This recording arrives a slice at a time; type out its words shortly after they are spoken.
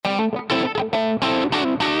Sun's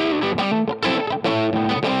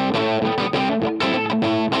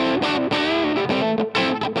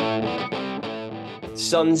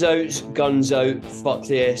out, guns out, fuck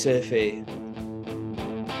the SFA.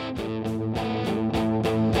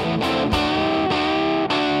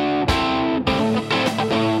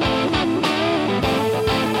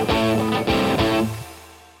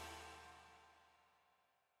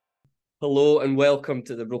 Hello and welcome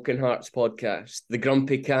to the Broken Hearts podcast. The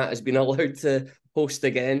Grumpy Cat has been allowed to host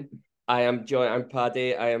again. I'm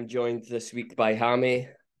Paddy. I am joined this week by Hammy.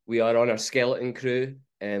 We are on our skeleton crew.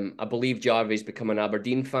 I believe Jarvie's become an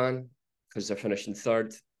Aberdeen fan because they're finishing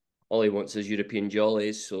third. All he wants is European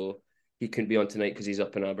jollies, so he couldn't be on tonight because he's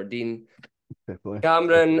up in Aberdeen. Definitely.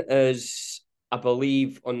 Cameron is, I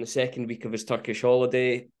believe, on the second week of his Turkish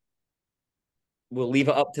holiday. We'll leave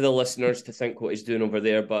it up to the listeners to think what he's doing over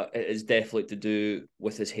there, but it is definitely to do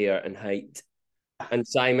with his hair and height. And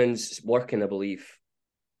Simon's working, I believe.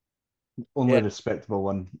 Only respectable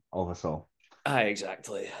one of us all. Aye,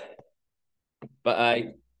 exactly.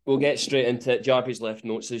 But we'll get straight into it. Jarvie's left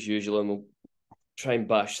notes as usual, and we'll try and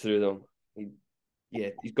bash through them.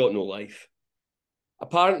 He's got no life.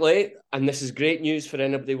 Apparently, and this is great news for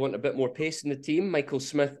anybody wanting a bit more pace in the team, Michael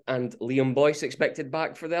Smith and Liam Boyce expected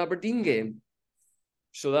back for the Aberdeen game.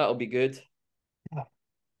 So that'll be good.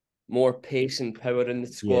 More pace and power in the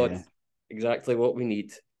squad. Yeah. Exactly what we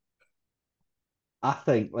need. I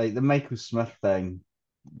think, like, the Michael Smith thing,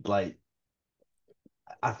 like,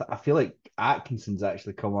 I feel like Atkinson's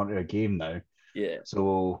actually come onto a game now. Yeah.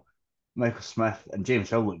 So Michael Smith and James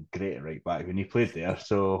Hill looked great at right back when he played there.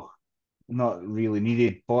 So not really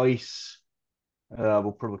needed. Boyce,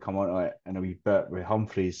 we'll probably come on to it in a wee bit with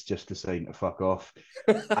Humphreys just deciding to fuck off.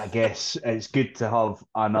 I guess it's good to have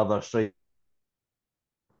another striker.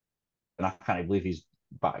 And I can't believe he's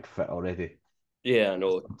back fit already. Yeah, I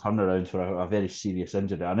know. Turnaround for a very serious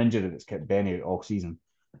injury, an injury that's kept Benny out all season.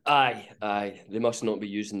 Aye. They must not be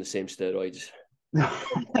using the same steroids.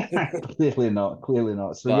 Clearly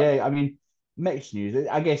not. So, yeah, I mean, mixed news.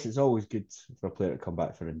 I guess it's always good for a player to come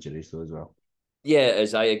back for injuries, though, as well. Yeah,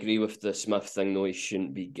 as I agree with the Smith thing, though, he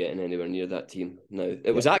shouldn't be getting anywhere near that team now.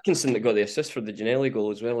 It was Atkinson that got the assist for the Ginelli goal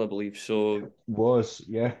as well, I believe. So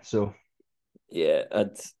So yeah,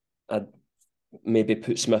 I'd maybe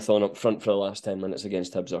put Smith on up front for the last 10 minutes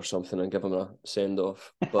against Hibs or something and give him a send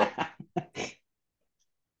off. But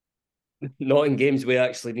not in games we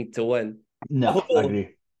actually need to win. No, I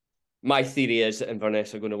agree. My theory is that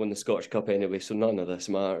Inverness are going to win the Scottish Cup anyway, so none of this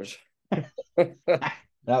matters.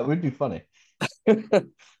 That would be funny.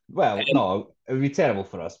 Well, no, it would be terrible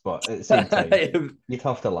for us, but at the same time, you'd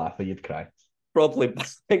have to laugh or you'd cry. Probably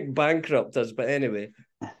bankrupt us, but anyway.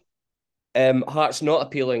 Hearts not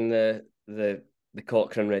appealing the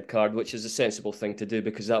Cochrane red card, which is a sensible thing to do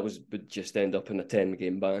because that would just end up in a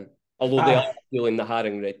 10-game ban. Although they are appealing the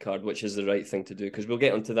Haring red card, which is the right thing to do, because we'll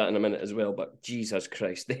get onto that in a minute as well. But Jesus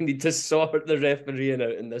Christ, they need to sort the refereeing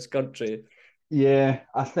out in this country. Yeah,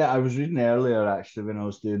 I think I was reading earlier actually when I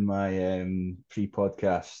was doing my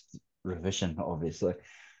pre-podcast revision, obviously,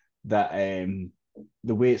 that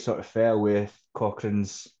the way it sort of fell with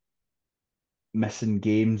Cochrane's missing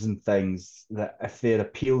games and things, that if they'd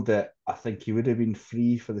appealed it, I think he would have been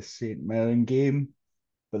free for the St Mirren game,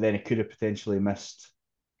 but then he could have potentially missed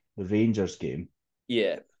the Rangers game.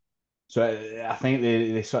 Yeah. So I think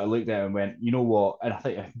they sort of looked at it and went, you know what? And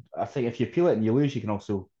I think if you appeal it and you lose, you can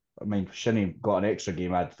also. I mean, Shinnie got an extra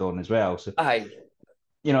game added on as well. So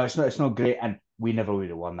it's not great, and we never would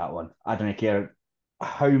have won that one. I don't care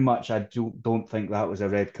how much I don't think that was a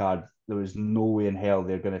red card. There was no way in hell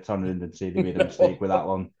they're going to turn around and say they made a mistake with that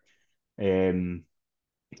one. It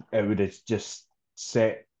would have just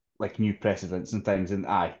set like new precedents and things. And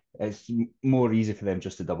it's more easy for them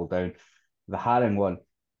just to double down. The Haring one,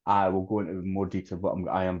 I will go into more detail, but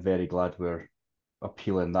I am very glad we're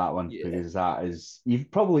appealing that one because that is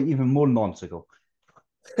probably even more nonsensical.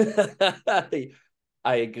 I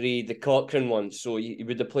agree. The Cochrane one, so he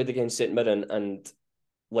would have played against St Mirren, and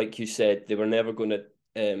like you said, they were never going to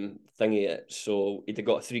thingy it. So he'd have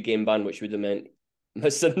got a 3-game ban, which would have meant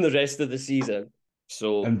missing the rest of the season.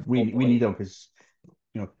 So and we need him because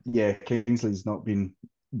Kingsley's not been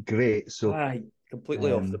great. So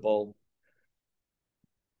completely off the ball.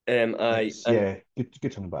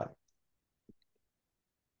 Good coming back.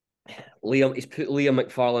 He's put Liam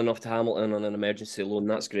McFarlane off to Hamilton on an emergency loan.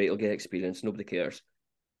 That's great. He'll get experience. Nobody cares.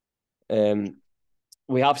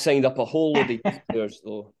 We have signed up a whole load of players,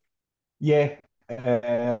 though. Yeah.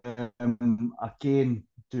 Again,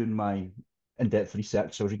 doing my in-depth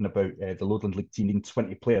research, I was reading about the Lowland League team needing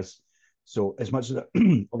 20 players So as much as it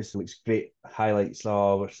obviously looks great, highlights,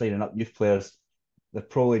 we're signing up youth players, they're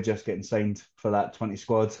probably just getting signed for that 20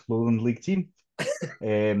 squad Lowland League team.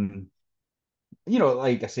 Um,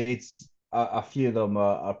 like I said, a few of them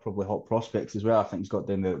are probably hot prospects as well. I think he's got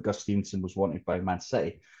down that Gus Stevenson was wanted by Man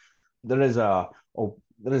City. There is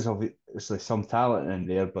there is obviously some talent in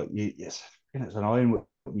there, but it's annoying what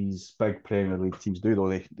these big Premier League teams do though.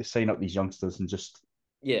 They sign up these youngsters and just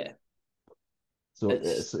Yeah, so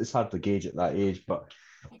it's hard to gauge at that age. But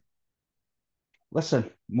listen,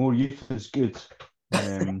 more youth is good.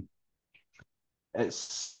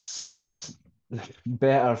 It's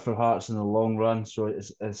better for Hearts in the long run. So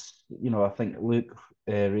it's I think Luke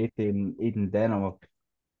Ratey and Aidan Denham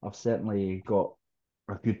have certainly got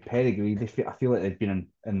a good pedigree. I feel like they've been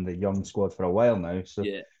in the young squad for a while now. So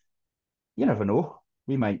yeah. you never know.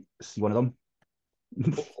 We might see one of them.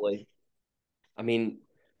 Hopefully, I mean,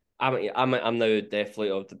 I'm now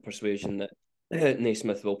definitely of the persuasion that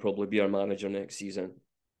Naismith will probably be our manager next season.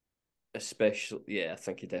 Especially, yeah, I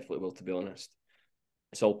think he definitely will. To be honest,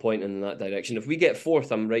 it's all pointing in that direction. If we get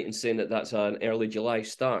fourth, I'm right in saying that that's an early July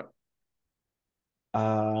start.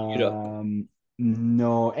 Europe.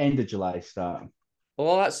 No, end of July start.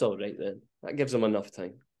 Oh, that's all right then. That gives them enough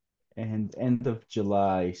time. And end of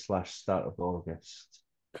July / start of August.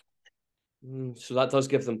 So that does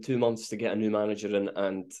give them 2 months to get a new manager in,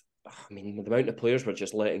 and I mean, the amount of players we're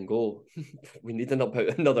just letting go, we need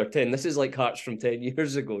about another 10. This is like Hearts from 10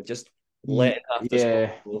 years ago, just letting half the squad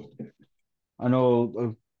Yeah, go. I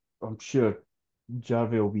know. I'm sure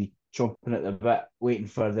Jarvie will be chomping at the bit, waiting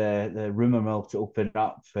for the rumour mill to open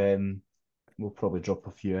up. We'll probably drop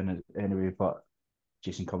a few in it anyway, but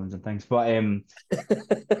Jason Cummins and things. But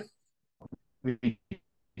we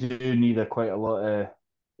do need quite a lot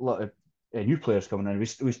of new players coming in.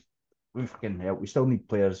 We fucking help. We still need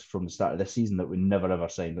players from the start of this season that we never ever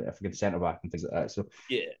signed, like if we get centre back and things like that. So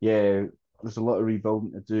Yeah, yeah, there's a lot of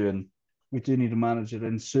rebuilding to do, and we do need a manager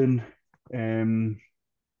in soon. The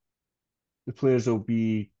players will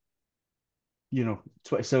be,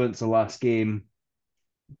 27th the last game.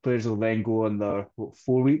 Players will then go on their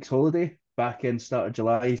 4 weeks holiday back in start of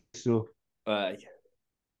July. So aye.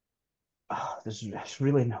 there's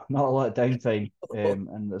really not a lot of downtime,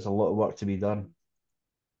 and there's a lot of work to be done.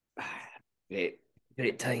 Great,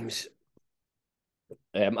 great times.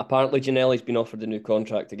 Apparently, Janelli's been offered a new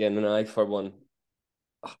contract again, and I, for one,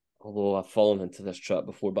 although I've fallen into this trap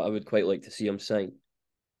before, but I would quite like to see him sign.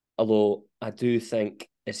 Although I do think,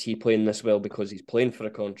 is he playing this well because he's playing for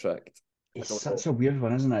a contract? I It's don't know. such a weird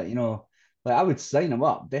one, isn't it? Like I would sign him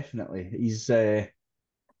up definitely. He's a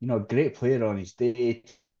great player on his day.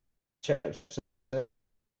 Chips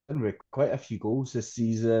in with quite a few goals this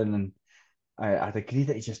season, and I'd agree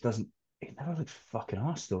that he just doesn't. He never looks fucking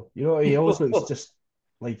arse though. He always looks just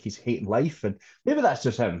like he's hating life, and maybe that's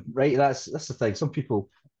just him, right? That's the thing. Some people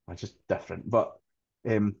are just different, but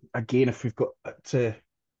again, if we've got to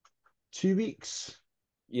 2 weeks,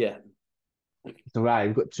 Yeah, so right,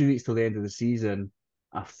 we've got 2 weeks till the end of the season.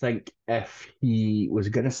 I think if he was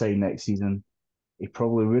going to sign next season, he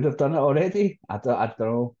probably would have done it already. I don't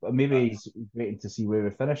know. But maybe he's waiting to see where we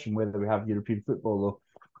finish and whether we have European football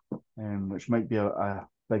though, which might be a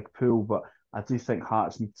big pull. But I do think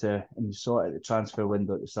Hearts need to, and you saw it at the transfer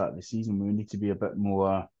window at the start of the season, we need to be a bit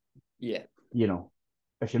more, yeah,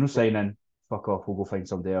 if you're not signing, fuck off, we'll go find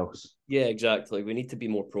somebody else. yeah, exactly. We need to be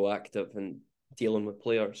more proactive in dealing with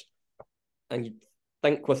players. And you'd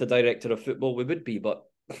think with a director of football we would be, but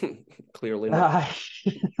clearly not.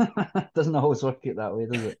 Doesn't always work out that way,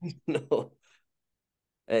 does it? No.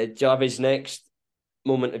 Jarvie's next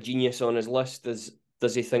moment of genius on his list is,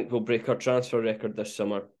 does he think we'll break our transfer record this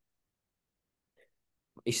summer?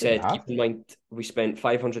 He We said, keep have in mind, we spent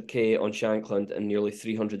 500k on Shankland and nearly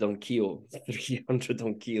 300 on Keogh. 300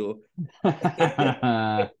 on Keogh.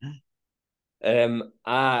 to.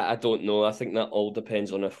 I don't know. I think that all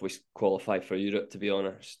depends on if we qualify for Europe, to be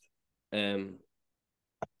honest. I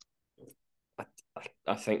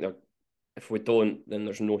think if we don't, then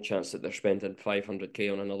there's no chance that they're spending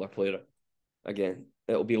 500k on another player. Again,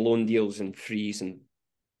 it'll be loan deals and frees and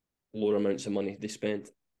lower amounts of money they spend.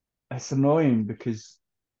 It's annoying because,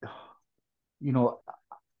 you know,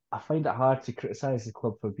 I find it hard to criticise the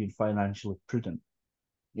club for being financially prudent.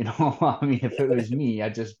 I mean, if it was me,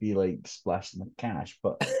 I'd just be like splashing the cash.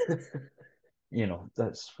 But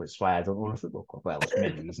that's why I don't own a football club. Well, there's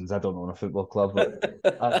many reasons I don't own a football club, but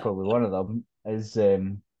that's probably one of them.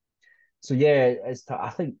 So yeah, I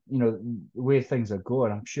think the way things are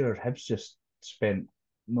going. I'm sure Hibs just spent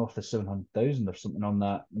north of 700,000 or something on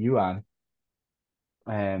that yuan.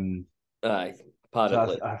 Aye, So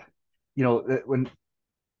apparently. when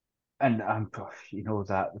and you know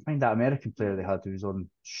that find that American player they had who was on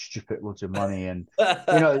stupid loads of money, and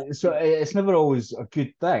so it's never always a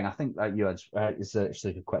good thing. I think that is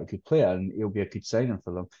actually quite a good player, and he'll be a good signing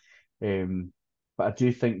for them. But I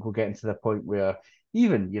do think we're getting to the point where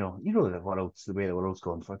even the way the world's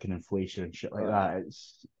gone, fucking inflation and shit like that.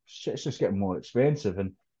 It's just getting more expensive,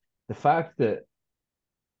 and the fact that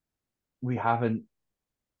we haven't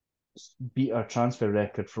beat our transfer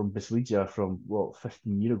record from Bisligia from what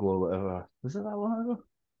 15 years ago or whatever. Was it that long ago?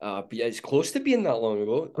 But yeah, it's close to being that long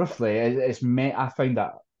ago. Roughly, I find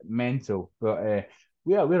that mental, but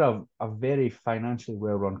we're a very financially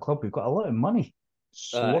well run club. We've got a lot of money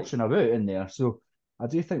sloshing about in there, so I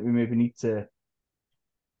do think we maybe need to,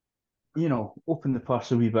 open the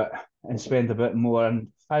purse a wee bit and spend a bit more. And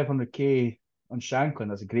 500k on Shanklin,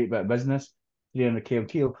 that's a great bit of business. 300k on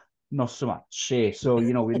Keel, not so much. So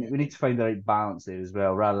we need to find the right balance there as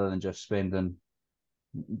well, rather than just spending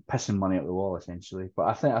pissing money at the wall essentially.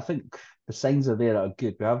 But I think the signs are there that are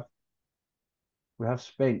good. We have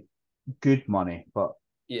spent good money, but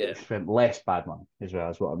we've spent less bad money as well.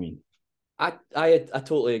 Is what I mean. I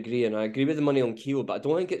totally agree, and I agree with the money on Keogh, but I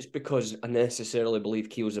don't think it's because I necessarily believe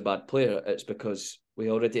Keogh's a bad player. It's because we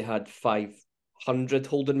already had 500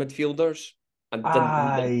 holding midfielders and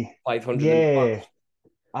didn't need 500 in the yeah, past.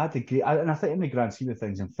 I'd agree. And I think in the grand scheme of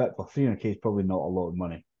things, in football, 300k is probably not a lot of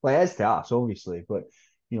money. Like it is to us, obviously, but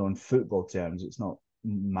in football terms, it's not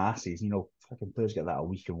masses. Fucking players get that a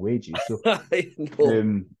week of wages. So, I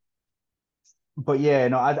know. but yeah,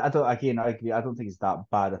 no, I don't. Again, I agree. I don't think it's that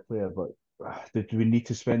bad a player, but do we need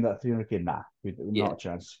to spend that 300k? Nah, not a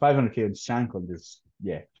chance. 500k on Shankland is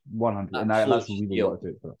 100, and Absolute that's really steal. what to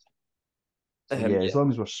do it for us. So yeah, as long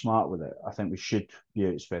as we're smart with it, I think we should be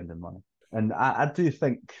out spending money. And I do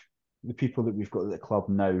think the people that we've got at the club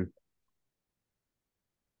now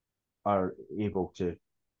are able to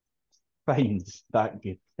find that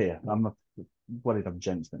good player. I'm not worried I'm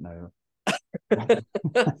jinxed it now.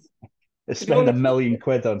 They To be spend a honest, million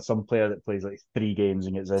quid on some player that plays like 3 games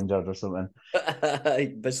and gets injured or something.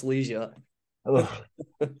 Bislesia. Ugh.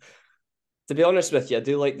 To be honest with you, I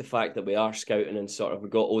do like the fact that we are scouting and sort of we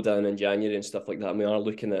got Odan in January and stuff like that. And we are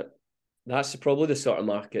looking at that's probably the sort of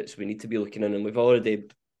markets we need to be looking in. And we've already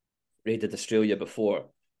raided Australia before,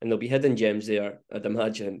 and there'll be hidden gems there, I'd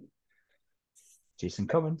imagine. Jason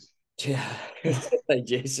Cummins. Yeah,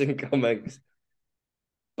 Jason Cummings.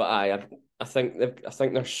 But I think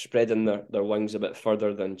they're spreading their wings a bit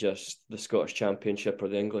further than just the Scottish Championship or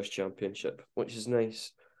the English Championship, which is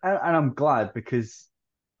nice. And I'm glad because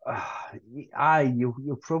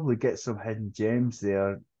you'll probably get some hidden gems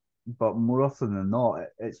there, but more often than not,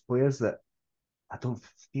 it's players that I don't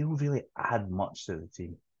feel really add much to the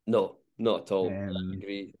team. No, not at all. I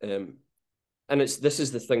agree. And this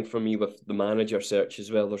is the thing for me with the manager search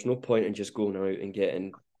as well. There's no point in just going out and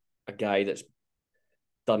getting a guy that's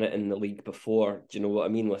done it in the league before. Do you know what I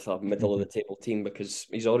mean? With a middle of the table team, because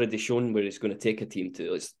he's already shown where he's going to take a team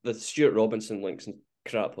to. It's the Stuart Robinson links and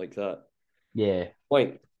crap like that. Yeah.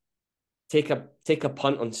 Point. Take a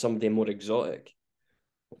punt on somebody more exotic.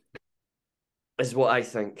 Is what I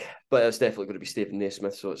think. But it's definitely going to be Stephen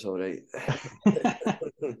Naismith, so it's all right.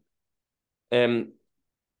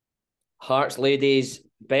 Hearts ladies,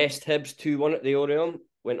 best Hibs 2-1 at the Orion.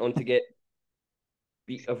 Went on to get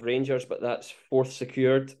beat of Rangers, but that's fourth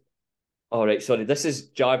secured. All right, sorry. This is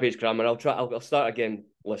Jarvie's grammar. I'll start again,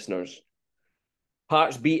 listeners.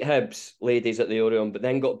 Hearts beat Hibs, ladies, at the Orion, but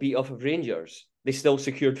then got beat off of Rangers. They still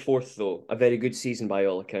secured fourth, though. A very good season by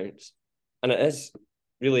all accounts. And it is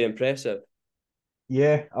really impressive.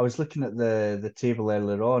 Yeah, I was looking at the table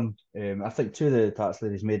earlier on. I think two of the Hearts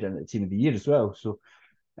ladies made it in the team of the year as well. So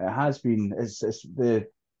it has been.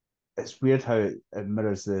 It's weird how it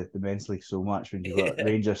mirrors the men's league so much when you've got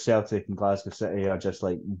Rangers, Celtic, and Glasgow City are just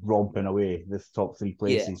like romping away the top three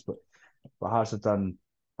places. But Hearts have done.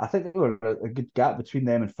 I think they were a good gap between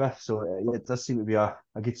them and fifth, so it does seem to be a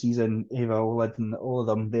good season. Ava Olid and all of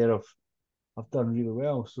them there have done really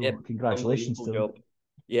well. So congratulations to them. Job.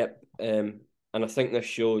 Yep. And I think this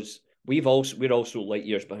shows we're also light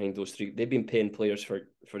years behind those three. They've been paying players for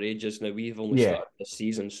ages now. We've only started this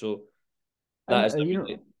season, so that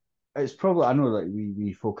is it's probably I know that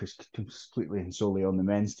we focus completely and solely on the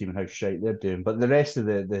men's team and how shite they're doing, but the rest of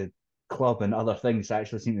the club and other things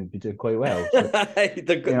actually seem to be doing quite well. So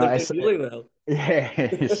they're doing really well.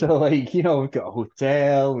 Yeah, so like we've got a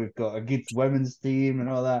hotel, we've got a good women's team and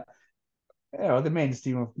all that. The men's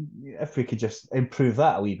team, if we could just improve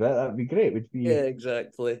that a wee bit, that'd be great. We'd be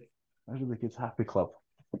exactly a really good happy club.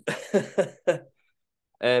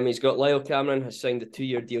 He's got Lyle Cameron has signed a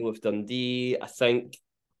 2-year deal with Dundee. I think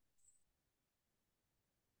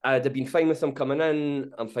I'd have been fine with them coming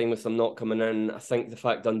in. I'm fine with them not coming in. I think the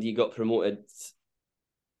fact Dundee got promoted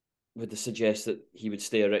would suggest that he would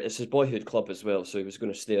stay around. It's his boyhood club as well, so he was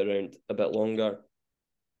going to stay around a bit longer.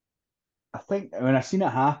 I think when I seen it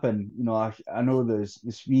happen, I know there's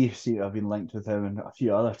VFC that have been linked with him, and a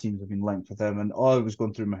few other teams have been linked with him, and all that was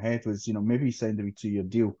going through my head was, maybe he signed a 2-year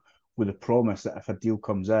deal with a promise that if a deal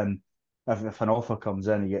comes in, if an offer comes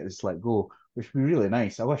in, he gets let go, which would be really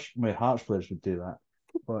nice. I wish my Hearts players would do that,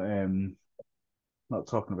 but not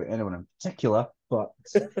talking about anyone in particular, but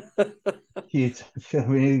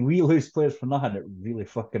when we lose players for nothing, it really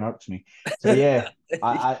fucking hurts me. So yeah,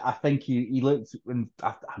 I think he looked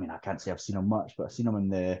I can't say I've seen him much, but I've seen him in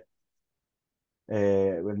the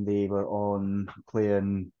when they were on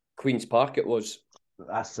playing Queen's Park it was.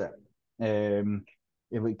 That's it.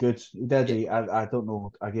 He looked good. He did. Yeah. I don't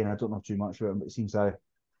know. Again, I don't know too much about him, but it seems a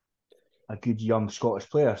good young Scottish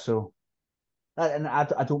player. So and I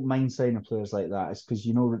don't mind signing players like that. It's because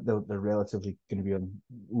they're relatively going to be on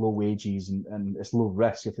low wages and it's low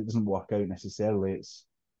risk. If it doesn't work out necessarily, it's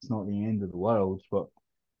not the end of the world. But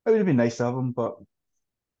it would have been nice to have them. But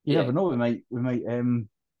you Yeah. never know. We might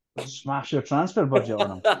smash your transfer budget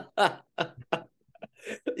on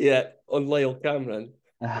Yeah, on Lyle Cameron,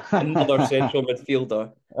 another them. central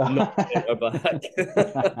midfielder, not centre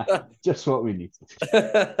back. Just what we need.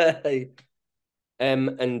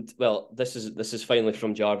 And well, this is finally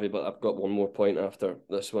from Jarvie, but I've got one more point after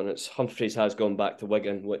this one. It's Humphreys has gone back to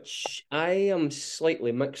Wigan, which I am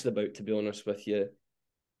slightly mixed about, to be honest with you.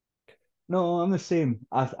 No, I'm the same.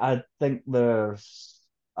 I think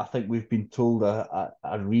we've been told a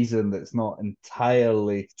reason that's not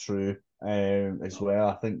entirely true as well.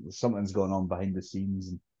 I think something's going on behind the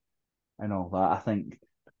scenes and all that. I think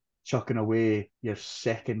chucking away your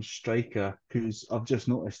second striker, who's I've just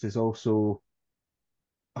noticed is also,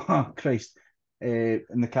 oh Christ, in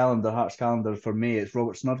the calendar, Hearts calendar for me, it's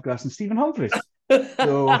Robert Snodgrass and Stephen Humphreys.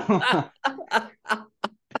 So,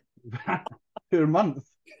 poor month.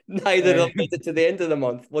 Neither of them made it to the end of the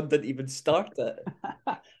month. One didn't even start it.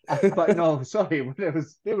 But no, sorry, when I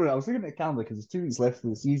was looking at the calendar because there's 2 weeks left of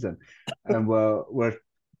the season, and we're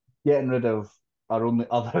getting rid of our only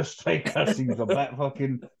other striker. Seems a bit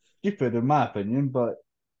fucking stupid in my opinion, but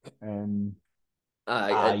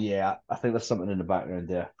yeah, I think there's something in the background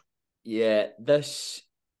there. Yeah, this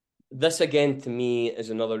again to me is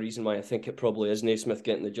another reason why I think it probably is Naismith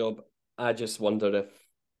getting the job. I just wonder if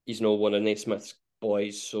he's not one of Naismith's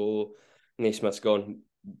boys, so Naismith's gone,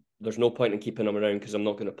 there's no point in keeping him around because I'm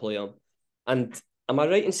not going to play him. And am I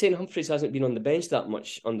right in saying Humphreys hasn't been on the bench that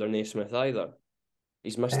much under Naismith either?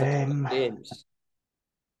 He's missed a couple of games.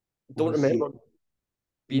 Don't remember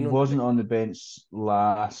he being on the wasn't bench. on the bench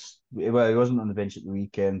last. Well, he wasn't on the bench at the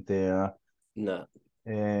weekend there. Nah.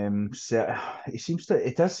 So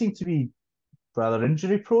it does seem to be rather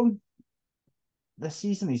injury prone this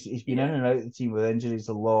season. He's been in and out of the team with injuries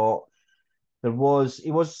a lot. He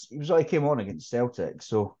came on against Celtic,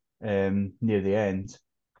 so near the end.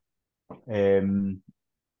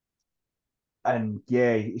 And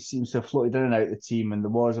yeah, he seems to have floated in and out of the team. And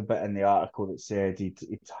there was a bit in the article that said he'd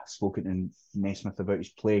spoken to Naismith about his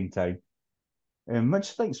playing time,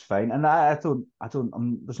 which I think is fine. And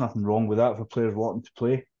there's nothing wrong with that for players wanting to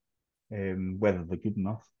play, whether they're good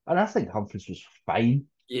enough. And I think Humphreys was fine.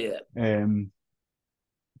 Yeah.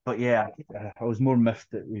 But yeah, I was more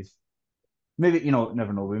miffed that we've maybe,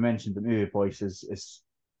 never know. We mentioned that maybe Boyce is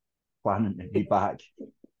planning to be back.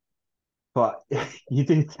 But you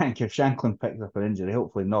do think if Shanklin picks up an injury,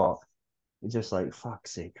 hopefully not. It's just like,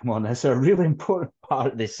 fuck's sake, come on, it's a really important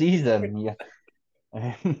part of the season.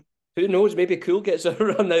 Yeah. Who knows? Maybe Cool gets a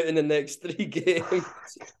run out in the next 3 games.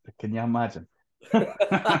 Can you imagine?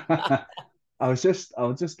 I'll just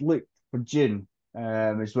look for June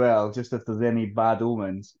as well, just if there's any bad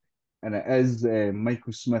omens. And it is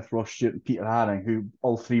Michael Smith, Ross Stewart, and Peter Haring, who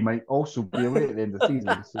all three might also be away at the end of the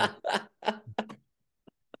season. So.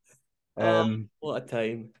 What a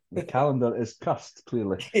time. The calendar is cursed,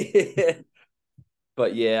 clearly.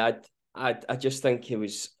 But yeah, I just think he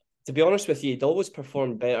was, to be honest with you, he'd always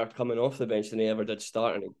performed better coming off the bench than he ever did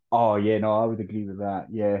starting. Oh yeah, no, I would agree with that.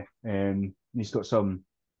 Yeah, he's got some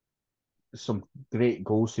great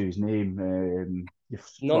goals to his name.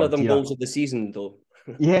 None of them goals of the season, though.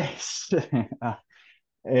 Yes.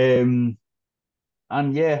 And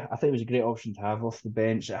yeah, I think it was a great option to have off the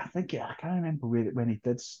bench. I can't remember when he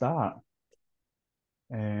did start.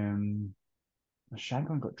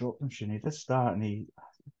 Shanklin got dropped and he did start, and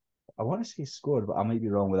I want to say he scored, but I might be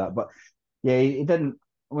wrong with that. But yeah, he didn't.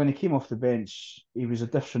 When he came off the bench, he was a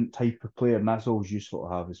different type of player, and that's always useful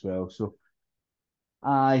to have as well. So,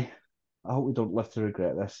 aye, I hope we don't live to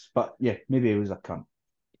regret this. But yeah, maybe he was a cunt.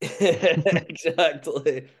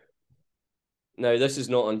 Exactly. Now, this is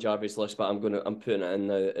not on Jarvie's list, but I'm putting it in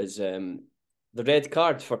now. Is the red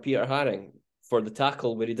card for Peter Haring for the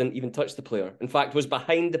tackle where he didn't even touch the player. In fact, was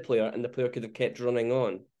behind the player, and the player could have kept running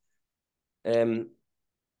on. The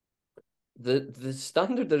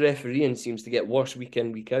standard of refereeing seems to get worse week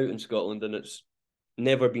in, week out in Scotland, and it's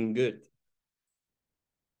never been good.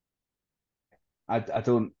 I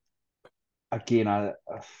don't. Again,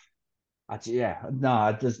 yeah,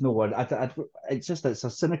 no, there's no one. It's just it's a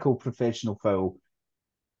cynical professional foul.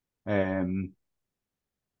 Um,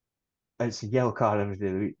 it's a yellow card every day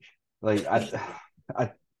of the week. Like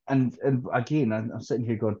I, and again, I'm sitting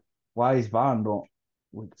here going, why is VAR not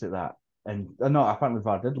looked at that? And no, apparently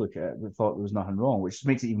VAR did look at it, but thought there was nothing wrong, which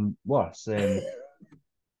makes it even worse.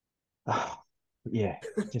 Yeah,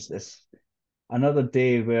 just it's another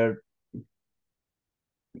day where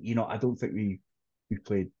I don't think we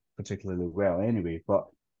played particularly well anyway, but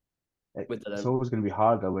it's always going to be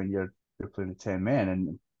harder when you're playing with 10 men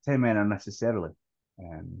and 10 men unnecessarily.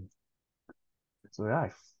 Um, so yeah,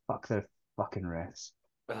 fuck the fucking refs.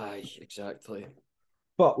 Aye, exactly.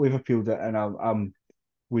 But we've appealed it, and I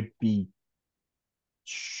would be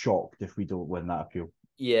shocked if we don't win that appeal.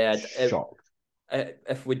 Yeah, shocked.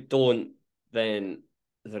 If we don't, then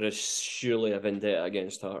there is surely a vendetta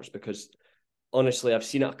against Hearts because honestly, I've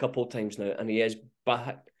seen it a couple of times now, and he is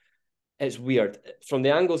back. It's weird. From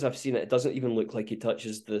the angles I've seen it, it doesn't even look like he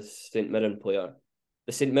touches the St Mirren player.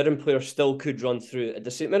 The St Mirren player still could run through.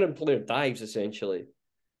 The St Mirren player dives, essentially.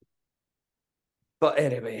 But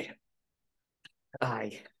anyway,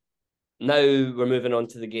 aye. Now we're moving on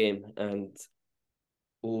to the game, and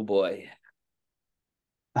oh boy.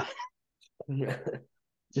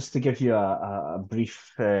 Just to give you a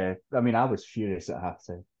brief, I mean, I was furious at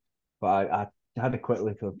halftime, but I had a quick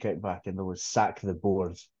look on kickback, and there was sack the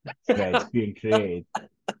board threads being created.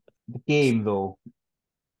 The game, though,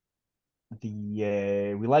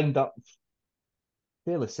 we lined up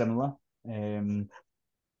fairly similar.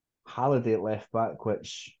 Halliday at left back,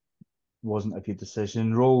 which wasn't a good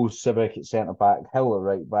decision. Rose, Civic at centre back, Hill at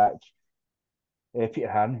right back,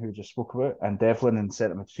 Peter Han, who we just spoke about, and Devlin in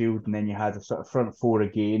centre midfield. And then you had a sort of front four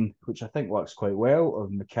again, which I think works quite well,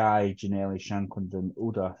 of Mackay, Ginelli, Shankland, and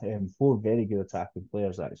Oda. Four very good attacking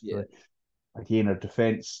players, actually. Yeah. Again, our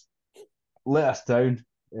defence let us down.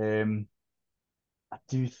 I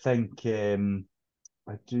do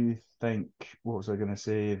think what was I going to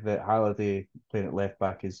say, that Halliday playing at left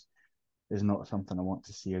back is not something I want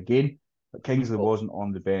to see again. But Kingsley wasn't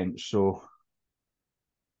on the bench, so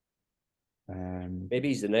maybe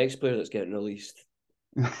he's the next player that's getting released.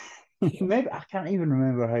 Maybe I can't even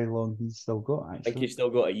remember how long he's still got. Actually, I think he's still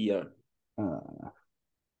got a year.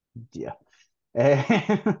 Yeah.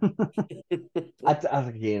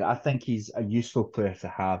 Again, I think he's a useful player to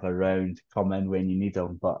have around, come in when you need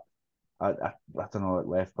him. But I don't know, at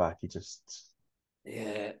left back, he just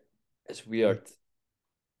it's weird.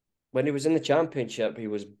 When he was in the Championship, he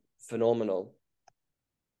was phenomenal.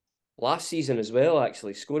 Last season as well,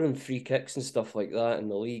 actually, scoring free kicks and stuff like that in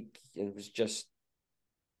the league, and was just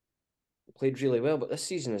played really well. But this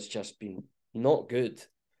season has just been not good.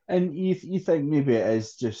 And you think maybe it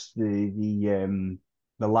is just the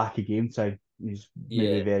lack of game time. He's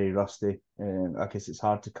maybe very rusty. I guess it's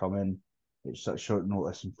hard to come in at such short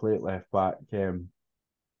notice and play at left back. But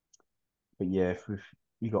yeah, if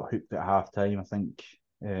we got hooked at half time, I think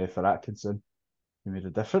for Atkinson, he made a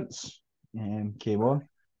difference. Came on.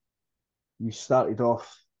 You started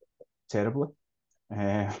off terribly.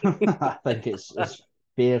 I think it's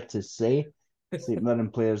fair to say St Mirren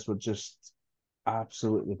players were just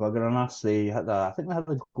absolutely buggering us. I think they had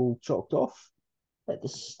the goal chalked off at the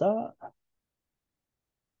start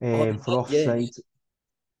for offside. Yes.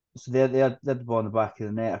 So they had the ball in the back of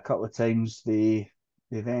the net a couple of times. They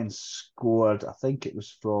then scored. I think it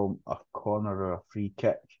was from a corner or a free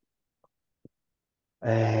kick.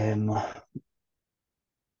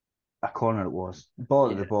 A corner it was. Ball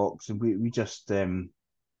into the box, and we just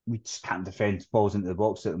can't defend balls into the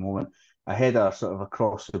box at the moment. A header sort of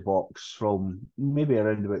across the box from maybe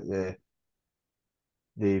around about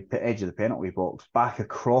the edge of the penalty box back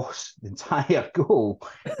across the entire goal,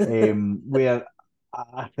 where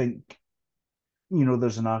I think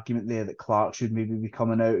there's an argument there that Clark should maybe be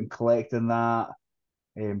coming out and collecting that,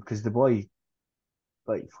 because the boy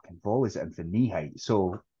fucking volleys it in for knee height.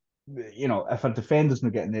 So if a defender's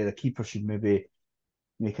not getting there, the keeper should maybe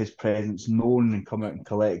make his presence known and come out and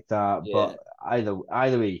collect that. Yeah. But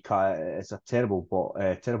either way, it's a terrible goal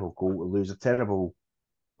to lose, a terrible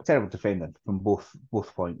terrible defending from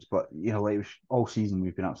both points. But like all season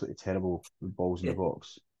we've been absolutely terrible with balls in the Yeah.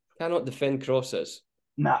 box. Cannot defend crosses.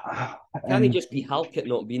 Nah, Can he and just be Halkett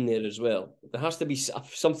not being there as well? There has to be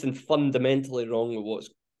something fundamentally wrong with what's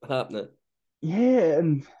happening. yeah,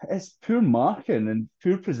 and it's poor marking and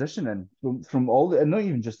poor positioning from all the, and not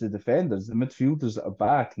even just the defenders, the midfielders that are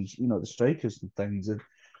back, and the strikers and things. And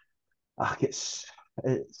it's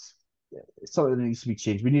it's something that needs to be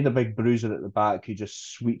changed. We need a big bruiser at the back who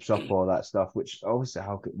just sweeps up all that stuff, which obviously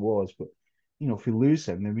Halkett was, but if we lose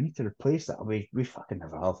him, then we need to replace that. We fucking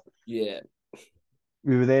never have. Yeah.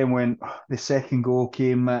 We were then when the second goal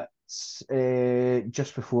came at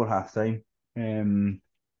just before half time.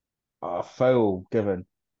 A foul given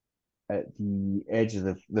at the edge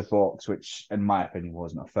of the box, which in my opinion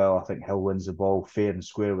wasn't a foul. I think Hill wins the ball fair and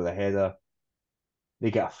square with a header. They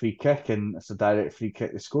get a free kick, and it's a direct free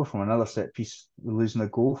kick. They score from another set piece, losing a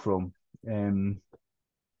goal from. Um,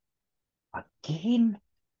 Again,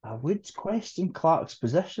 I would question Clark's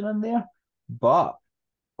position in there, but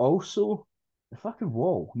also the fucking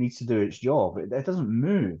wall needs to do its job. It doesn't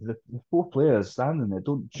move. The four players standing there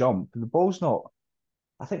don't jump. The ball's not.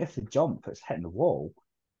 I think if they jump, it's hitting the wall.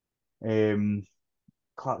 Um,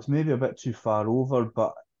 Clark's maybe a bit too far over,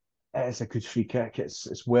 but it's a good free kick.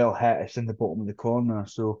 It's well hit. It's in the bottom of the corner.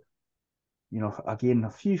 So again, a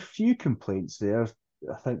few complaints there.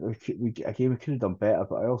 I think we could have done better,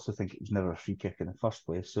 but I also think it was never a free kick in the first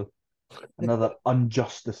place. So another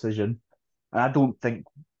unjust decision. And I don't think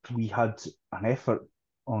we had an effort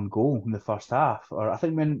on goal in the first half. Or I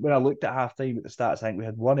think when I looked at half time at the stats, I think we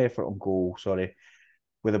had one effort on goal, sorry,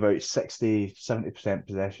 with about 60-70%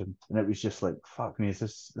 possession. And it was just like, fuck me,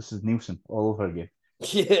 this is Nielsen all over again.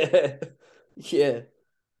 Yeah. Yeah.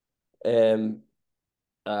 Um,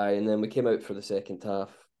 and then we came out for the second half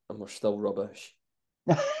and we're still rubbish.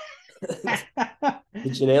 The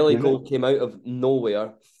Ginelli goal came out of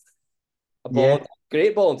nowhere. Yeah.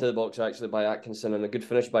 Great ball into the box actually by Atkinson and a good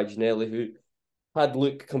finish by Ginelli, who had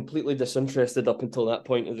looked completely disinterested up until that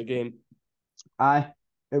point of the game. Aye,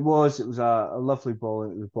 it was. It was a lovely ball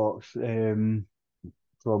into the box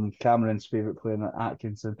from Cameron's favourite player,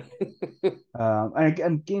 Atkinson. And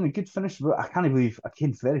again, a good finish. But I can't believe,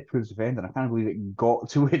 again, very poor defending. I can't believe it got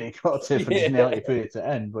to where it got to for Ginelli to put it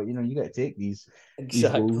in. But you got to take these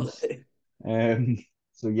goals. Exactly.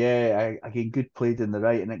 So yeah, again, good played in the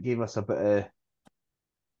right, and it gave us a bit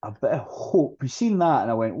of hope. We've seen that,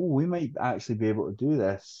 and I went, oh, we might actually be able to do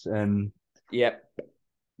this. Yep. And So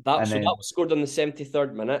that then, was scored on the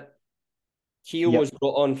 73rd minute. Keogh was yep.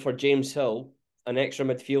 brought on for James Hill, an extra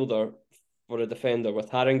midfielder for a defender,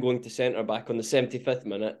 with Haring going to centre back on the 75th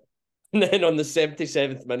minute. And then on the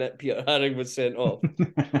 77th minute, Peter Haring was sent off.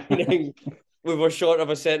 Meaning we were short of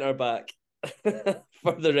a centre back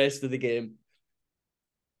for the rest of the game.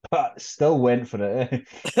 But still went for it.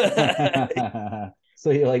 So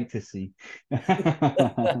you like to see.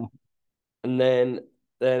 And then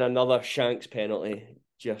another Shanks penalty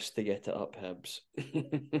just to get it up Hibs.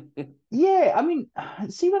 Yeah, I mean,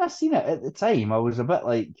 see, when I seen it at the time, I was a bit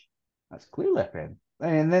like, that's clearly a pen.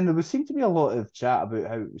 And then there would seem to be a lot of chat about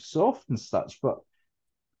how it was soft and such. But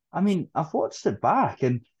I mean, I've watched it back,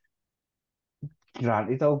 and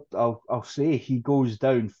granted, I'll say he goes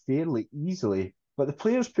down fairly easily, but the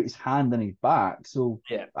player's put his hand in his back, so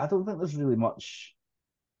Yeah. I don't think there's really much.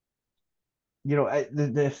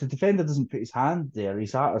 If the defender doesn't put his hand there,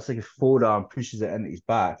 it's like his forearm pushes it into his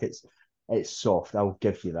back. It's soft. I'll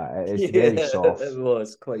give you that. It's very soft. It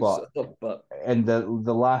was quite But soft, but in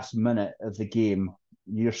the last minute of the game,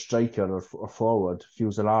 your striker or forward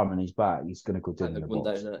feels an arm in his back, he's going to go down in they're the going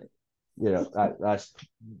box. down that. That's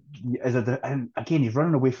and again, he's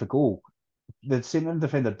running away for goal. The same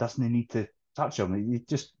defender doesn't need to touch him. You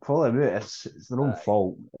just follow him out. It's their own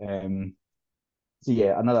fault. So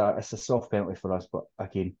yeah, it's a soft penalty for us, but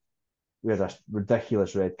again, we had a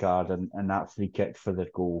ridiculous red card and that free kick for their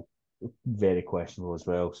goal, very questionable as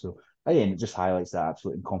well. So again, it just highlights the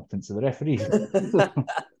absolute incompetence of the referees.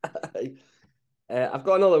 I've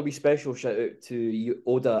got another wee special shout out to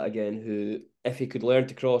Oda again, who, if he could learn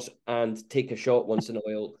to cross and take a shot once in a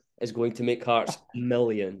while, is going to make Hearts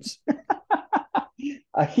millions.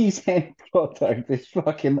 His end product is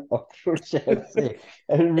fucking utter Chelsea.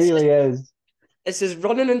 It really is. It's his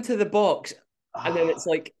running into the box, and then it's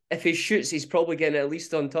like if he shoots, he's probably getting at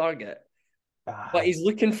least on target. But he's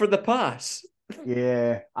looking for the pass.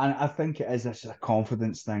 Yeah, and I think it is a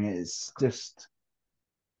confidence thing. It's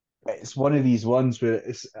one of these ones where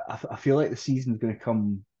I feel like the season's going to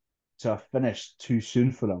come to a finish too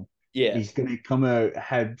soon for him. Yeah. He's going to come out at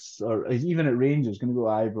Hibs or even at Rangers, going to go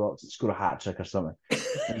to Ibrox and score a hat trick or something.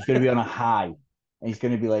 And he's going to be on a high. and he's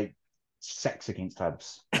going to be like 6 against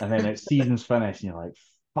Hibs, and then it's season's finished, and you're like,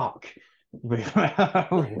 fuck,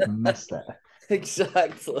 we've missed it.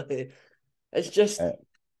 Exactly. It's just Uh,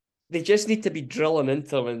 they just need to be drilling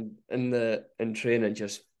into him in training,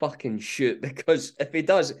 just fucking shoot. Because if he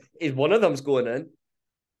does, he's one of them's going in.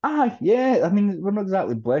 yeah. I mean, we're not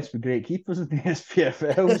exactly blessed with great keepers in the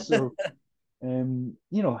SPFL, so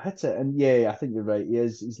hit it. And yeah, I think you're right.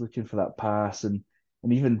 He's looking for that pass, and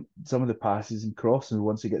even some of the passes and crossing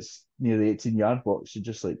once he gets near the 18-yard box, you're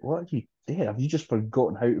just like, what have you did? Have you just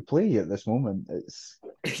forgotten how to play at this moment?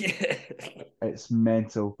 Yeah. It's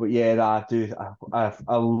mental. But yeah, I do.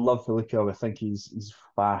 I love the look of him. I think he's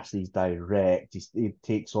fast, he's direct, he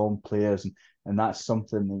takes on players, and that's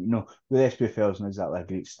something that, with SPFL is not exactly a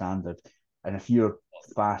great standard. And if you're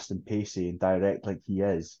fast and pacey and direct like he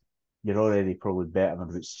is, you're already probably better than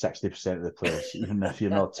about 60% of the players, even if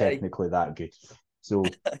you're not technically that good. So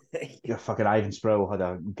yeah, fucking Ivan Sproul had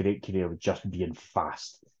a great career with just being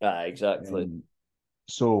fast. Exactly.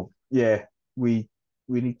 So yeah, we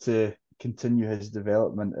we need to continue his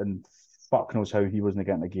development, and fuck knows how he wasn't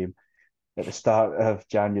getting a game at the start of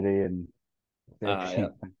January and Yeah,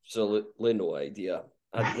 February. absolutely no idea.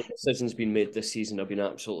 The decisions being made this season have been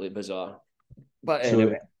absolutely bizarre. But So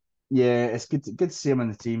anyway, yeah, it's good to see him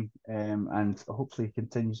in the team, and hopefully he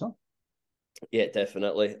continues on. yeah,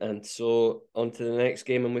 definitely. And so on to the next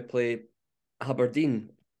game, and we play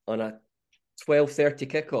Aberdeen on a 12:30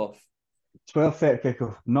 kickoff. 12:30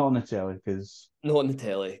 kickoff, not on the telly because Not on the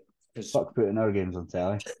telly. Because fuck putting our games on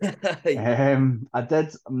telly. I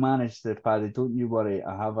did manage to, Paddy, don't you worry,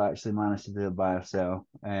 I have actually managed to do it by ourselves.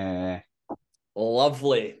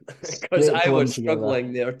 lovely. Because Scraped I one was together.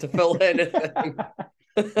 struggling there to fill anything.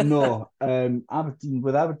 No,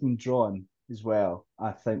 Aberdeen drawing as well.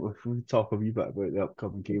 I think if we talk a wee bit about the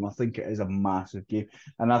upcoming game, I think it is a massive game,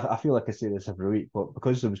 and I feel like I say this every week, but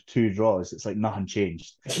because there was 2 draws, it's like nothing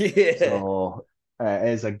changed. Yeah. So it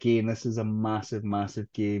is a game. This is a massive, massive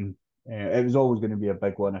game. It was always going to be a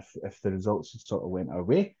big one if the results had sort of went our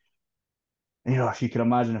way. If you can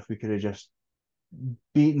imagine if we could have just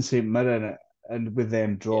beaten St Mirren and with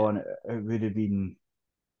them Yeah. drawing, it would have been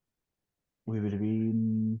we would have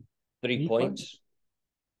been 3 points. 3 points.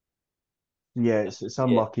 Yeah, it's Yeah.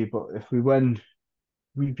 unlucky, but if we win,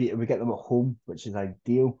 we get them at home, which is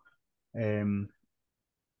ideal. Um,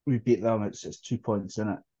 we beat them. It's 2 points in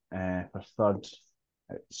it for third,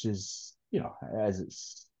 which is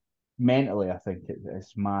it's mentally I think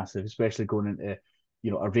it's massive, especially going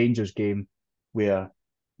into a Rangers game where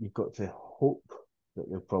you've got to hope that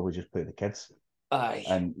they'll probably just play the kids Aye.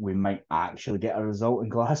 and we might actually get a result in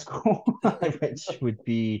Glasgow, which would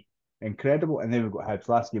be incredible. And then we've got Hibs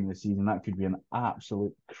last game of the season. That could be an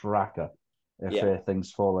absolute cracker if Yeah.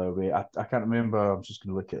 things fall our way. I can't remember. I'm just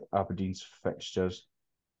going to look at Aberdeen's fixtures.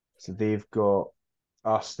 So they've got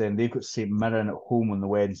us then. They've got St Mirren at home on the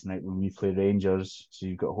Wednesday night when we play Rangers. So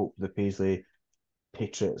you've got hope the Paisley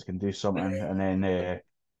Patriots can do something. And then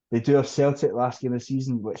they do have Celtic last game of the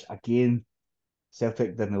season, which again,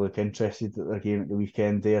 Celtic didn't look interested at their game at the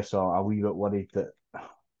weekend there, so I'm a wee bit worried that.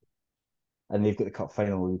 And they've got the cup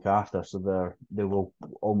final the week after, so they will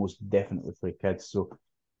almost definitely play kids. So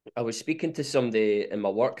I was speaking to somebody in my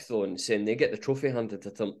work though, and saying they get the trophy handed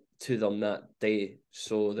to them that day.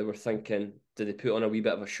 So they were thinking, did they put on a wee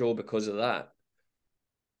bit of a show because of that?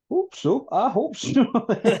 hope so. I hope so.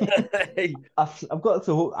 I've got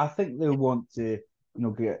to hope. I think they'll want to,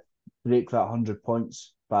 get break that 100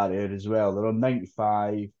 points barrier as well. They're on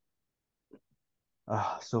 95.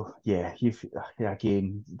 So yeah,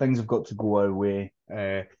 again, things have got to go our way.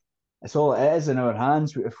 It is in our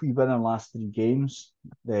hands. If we win our last 3 games,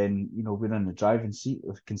 then we're in the driving seat,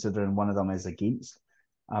 considering one of them is against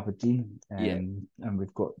Aberdeen. Yeah. And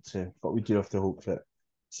but we do have to hope that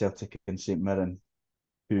Celtic and St Mirren,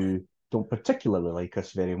 who don't particularly like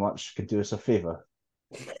us very much, can do us a favour.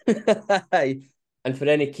 And for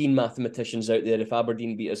any keen mathematicians out there, if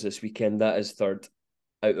Aberdeen beat us this weekend, that is third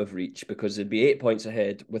out of reach because they'd be 8 points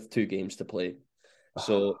ahead with 2 games to play.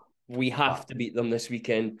 So we have to beat them this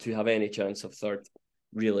weekend to have any chance of third,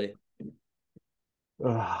 really.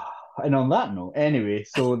 And on that note, anyway,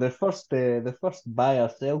 so the first buy or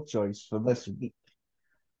sell choice for this week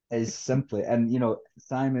is simply, and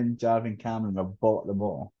Simon, Jarvie, and Cameron have bought them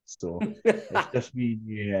all, so it's just me and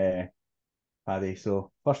you, Paddy.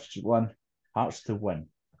 So first one, Hearts to win.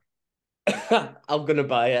 I'm gonna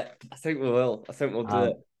buy it. I think we will. I think we'll do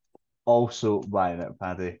it. Also buying it,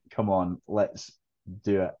 Paddy. Come on, let's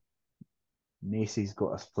do it. Macy's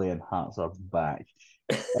got us playing Hearts are back.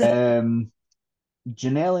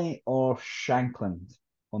 Janelli or Shankland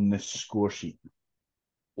on the score sheet?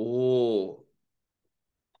 Oh,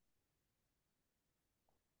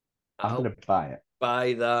 I'm going to buy it.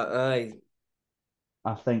 Buy that, aye.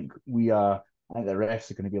 I think the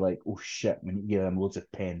refs are going to be like, oh shit, we need to give them loads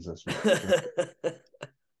of pens this week.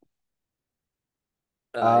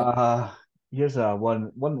 Here's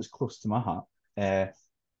one that's close to my heart.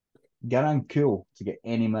 Garang Cool to get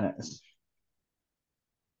any minutes.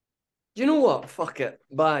 Do you know what? Fuck it.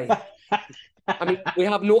 Bye. I mean, we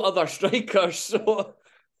have no other strikers, so.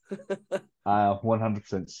 I'm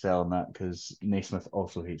 100% selling that because Naismith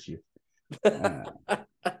also hates you.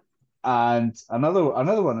 And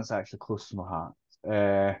another one that's actually close to my heart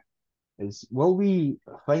is, will we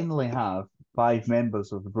finally have 5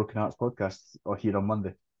 members of the Broken Hearts podcast here on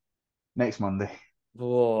Monday? Next Monday.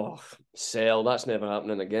 Oh, sell. That's never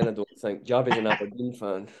happening again, I don't think. Jarvie's an Aberdeen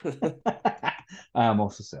fan. I am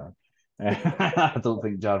also selling. I don't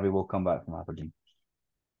think Jarvie will come back from Aberdeen.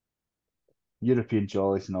 European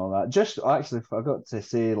jollies and all that. Just actually forgot to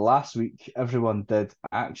say, last week everyone did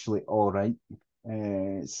actually all right.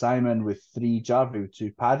 Simon with 3, Jarvie with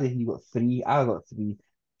 2, Paddy, you got 3, I got 3,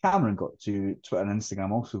 Cameron got 2, Twitter and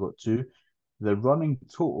Instagram also got 2. The running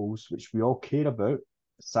totals, which we all care about,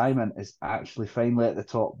 Simon is actually finally at the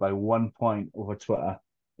top by 1 point over Twitter.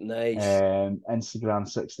 Nice. Instagram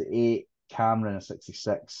 68, Cameron on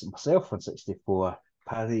 66, myself on 64,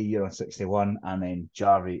 Paddy, you're on 61, and then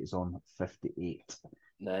Jarvie is on 58.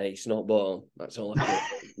 Nice, not bottom. That's all I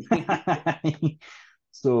care.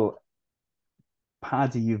 So,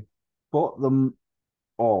 Paddy, you've bought them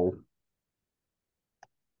all.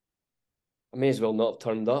 I may as well not have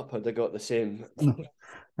turned up. I'd have got the same.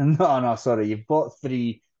 No, sorry. You've bought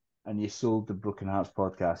 3 and you sold the Broken Hearts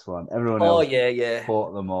podcast one. Everyone else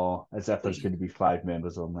bought them all as if there's going to be 5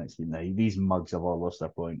 members on next week. Now, these mugs have all lost their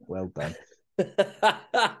point. Well done.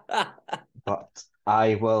 But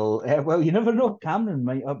I will. Well, you never know. Cameron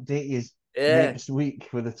might update you next week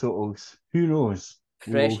with the totals. Who knows?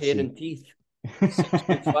 Fresh hair and teeth.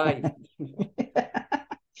 6'5".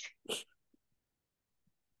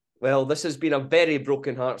 Well, this has been a very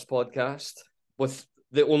Broken Hearts podcast with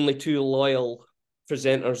the only 2 loyal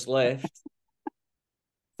presenters left.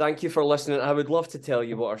 Thank you for listening. I would love to tell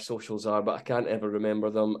you what our socials are, but I can't ever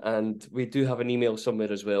remember them. And we do have an email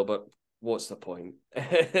somewhere as well, but what's the point?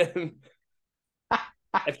 If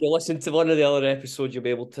you listen to one of the other episodes, you'll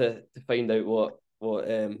be able to find out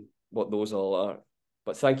what those all are.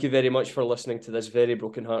 But thank you very much for listening to this very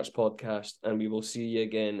Broken Hearts podcast, and we will see you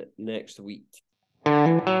again next week.